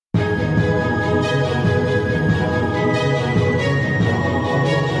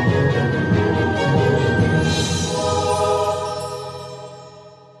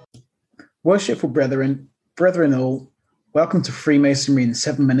Worshipful brethren all, welcome to Freemasonry in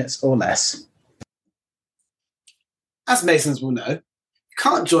 7 minutes or less. As Masons will know, you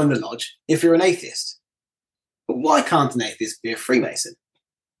can't join the lodge if you're an atheist. But why can't an atheist be a Freemason?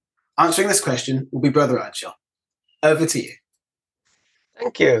 Answering this question will be Brother Earnshaw. Over to you.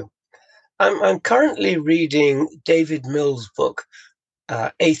 Thank you. I'm currently reading David Mill's book,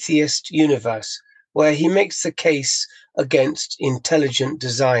 Atheist Universe, where he makes the case against intelligent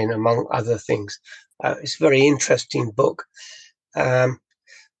design, among other things. It's a very interesting book. I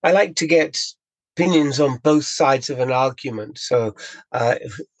like to get opinions on both sides of an argument, so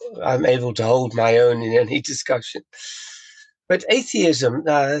I'm able to hold my own in any discussion. But atheism,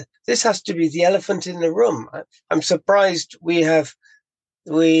 this has to be the elephant in the room. I'm surprised we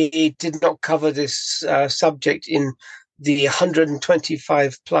did not cover this subject in the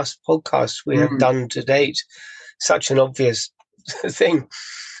 125 plus podcasts we have done to date. Such an obvious thing.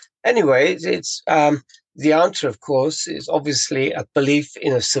 Anyway, it's the answer, of course, is obviously a belief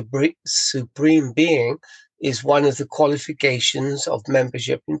in a supreme being is one of the qualifications of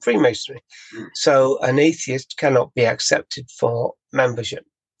membership in Freemasonry. So an atheist cannot be accepted for membership.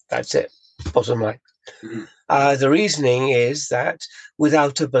 That's it, bottom line. The reasoning is that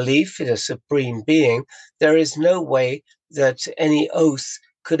without a belief in a supreme being, there is no way that any oath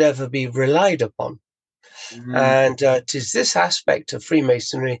could ever be relied upon. And it is this aspect of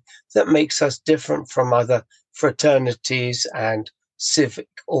Freemasonry that makes us different from other fraternities and civic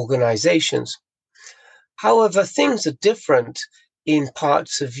organizations. However, things are different in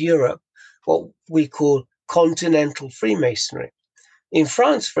parts of Europe, what we call continental Freemasonry. In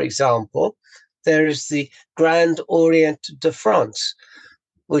France, for example, there is the Grand Orient de France,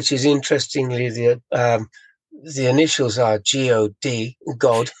 which is interestingly the initials are God,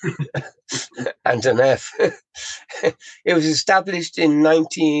 God, and an F. It was established in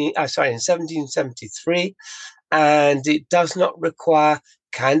 1773, and it does not require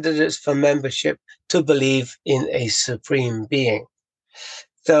candidates for membership to believe in a supreme being.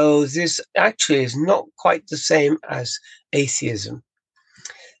 Though this actually is not quite the same as atheism.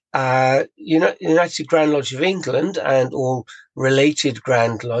 United Grand Lodge of England and all related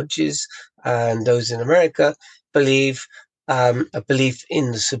Grand Lodges and those in America believe a belief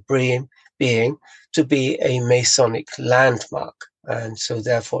in the supreme being to be a Masonic landmark, and so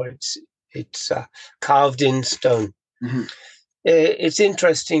therefore it's carved in stone. It's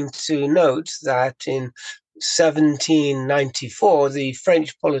interesting to note that in 1794, the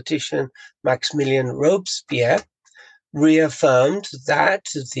French politician Maximilien Robespierre reaffirmed that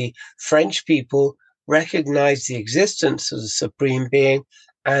the French people recognized the existence of the supreme being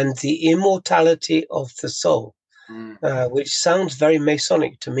and the immortality of the soul, which sounds very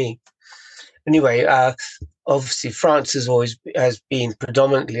Masonic to me. Anyway, obviously France has been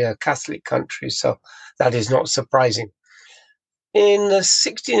predominantly a Catholic country, so that is not surprising. In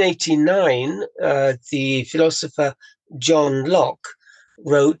 1689, the philosopher John Locke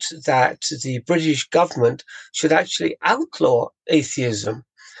wrote that the British government should actually outlaw atheism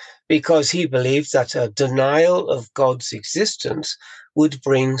because he believed that a denial of God's existence would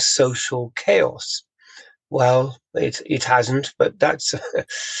bring social chaos. Well, it hasn't, but that's an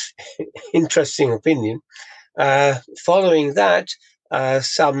interesting opinion. Following that,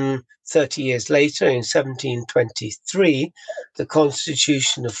 some 30 years later, in 1723, the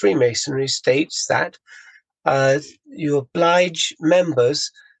Constitution of Freemasonry states that you oblige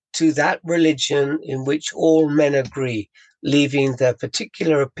members to that religion in which all men agree, leaving their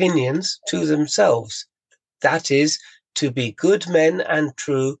particular opinions to themselves. That is, to be good men and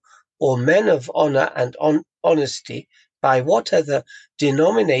true, or men of honor and honesty, by whatever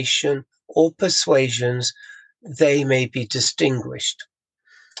denomination or persuasions they may be distinguished.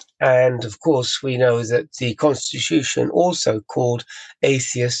 And of course, we know that the Constitution also called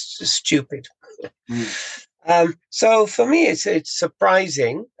atheists stupid. So for me, it's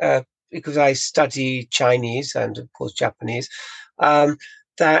surprising because I study Chinese and of course Japanese,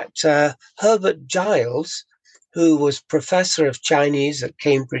 that Herbert Giles, who was professor of Chinese at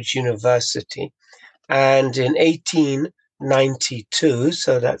Cambridge University, and in 1892,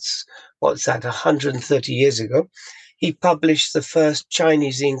 so that's 130 years ago, he published the first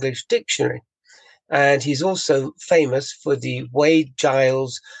Chinese-English dictionary. And he's also famous for the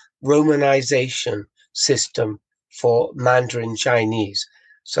Wade-Giles romanization system for Mandarin Chinese.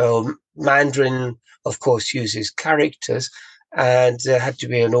 So Mandarin, of course, uses characters, and there had to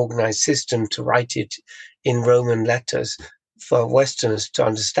be an organized system to write it in Roman letters for Westerners to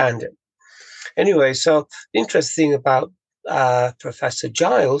understand it. Anyway, so the interesting thing about Professor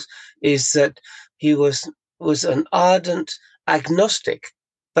Giles is that he was an ardent agnostic,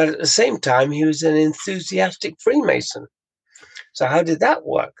 but at the same time, he was an enthusiastic Freemason. So how did that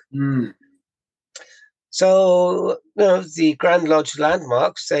work? So, the Grand Lodge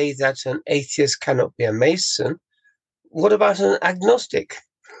landmarks say that an atheist cannot be a Mason. What about an agnostic?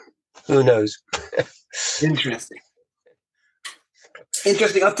 Who knows? Interesting. I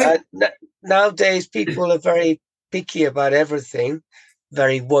think nowadays people are very picky about everything,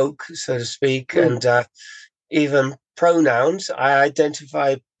 very woke, so to speak, and even pronouns. I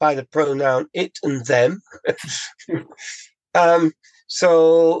identify by the pronoun it and them.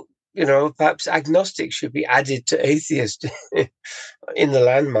 So, perhaps agnostic should be added to atheist in the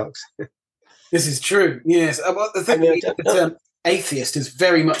landmarks. This is true, yes. The thing the term atheist has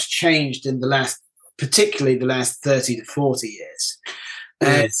very much changed in particularly the last 30 to 40 years.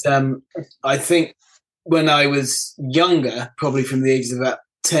 As I think when I was younger, probably from the ages of about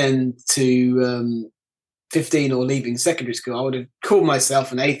 10 to 15 or leaving secondary school, I would have called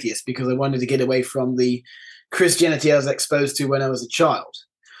myself an atheist because I wanted to get away from the Christianity I was exposed to when I was a child,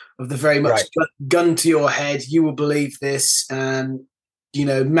 of the very much gun to your head, you will believe this, and,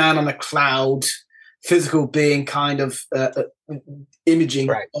 man on a cloud, physical being kind of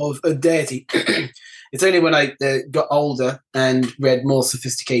imaging of a deity. It's only when I got older and read more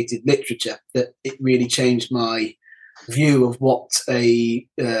sophisticated literature that it really changed my view of what of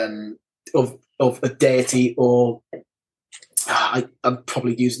a deity, or I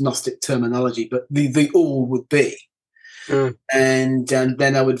probably use Gnostic terminology, but the all would be. And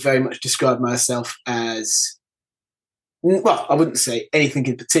then I would very much describe myself as, well, I wouldn't say anything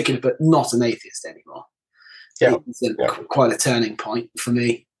in particular, but not an atheist anymore. It was quite a turning point for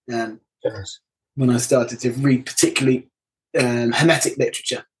me. When I started to read particularly Hermetic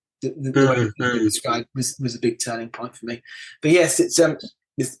literature, the way it was described was a big turning point for me. But yes, it's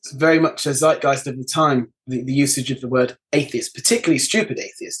very much a zeitgeist of the time, the usage of the word atheist, particularly stupid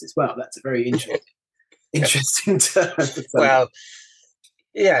atheist as well. That's a very interesting term. Well,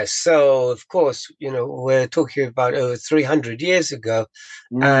 yes. So, of course, we're talking about over 300 years ago.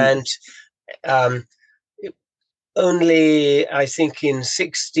 And only, I think, in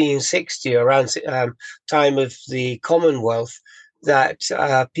 1660, around time of the Commonwealth, that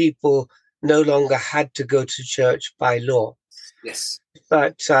people no longer had to go to church by law. Yes.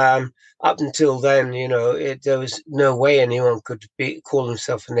 But up until then, there was no way anyone could call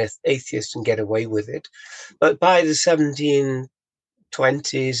himself an atheist and get away with it. But by the 1720s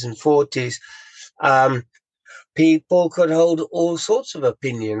and 40s, people could hold all sorts of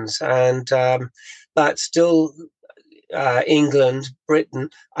opinions, and but still, England, Britain,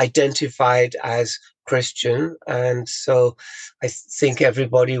 identified as Christian, and so I think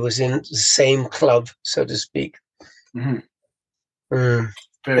everybody was in the same club, so to speak.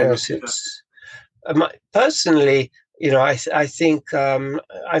 Yes, it's personally, I think I'm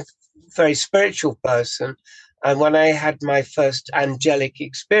a very spiritual person, and when I had my first angelic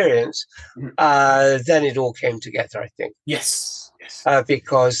experience, then it all came together, I think. Yes.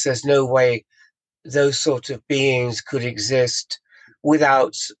 Because there's no way those sort of beings could exist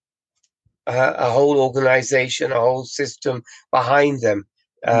without a whole organization, a whole system behind them.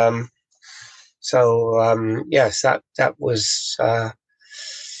 So yes, that was I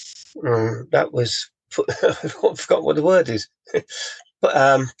forgot what the word is.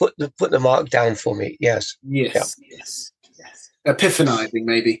 Put the mark down for me. Yes. Epiphanizing,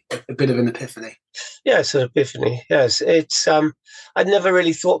 maybe a bit of an epiphany. Yes, an epiphany. Yes, it's. I'd never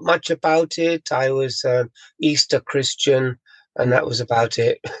really thought much about it. I was Easter Christian, and that was about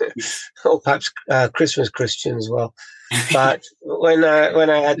it. Or perhaps Christmas Christian as well. But when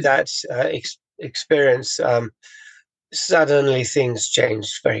I had that experience, suddenly things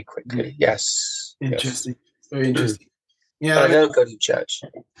changed very quickly. Yes. Interesting. Very interesting. Yeah, but I don't go to church.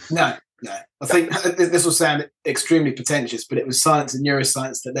 No. I think this will sound extremely pretentious, but it was science and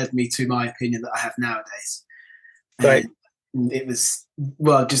neuroscience that led me to my opinion that I have nowadays. Right. It was,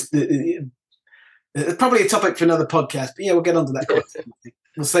 well, just probably a topic for another podcast, but yeah, we'll get onto that.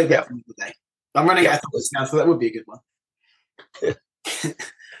 We'll save that for another day. I'm running out of topics now, so that would be a good one.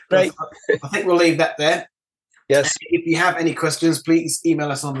 Right. I think we'll leave that there. Yes. If you have any questions, please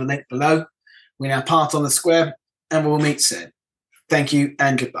email us on the link below. We're now part on the square, and we'll meet soon. Thank you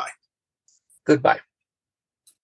and goodbye. Goodbye.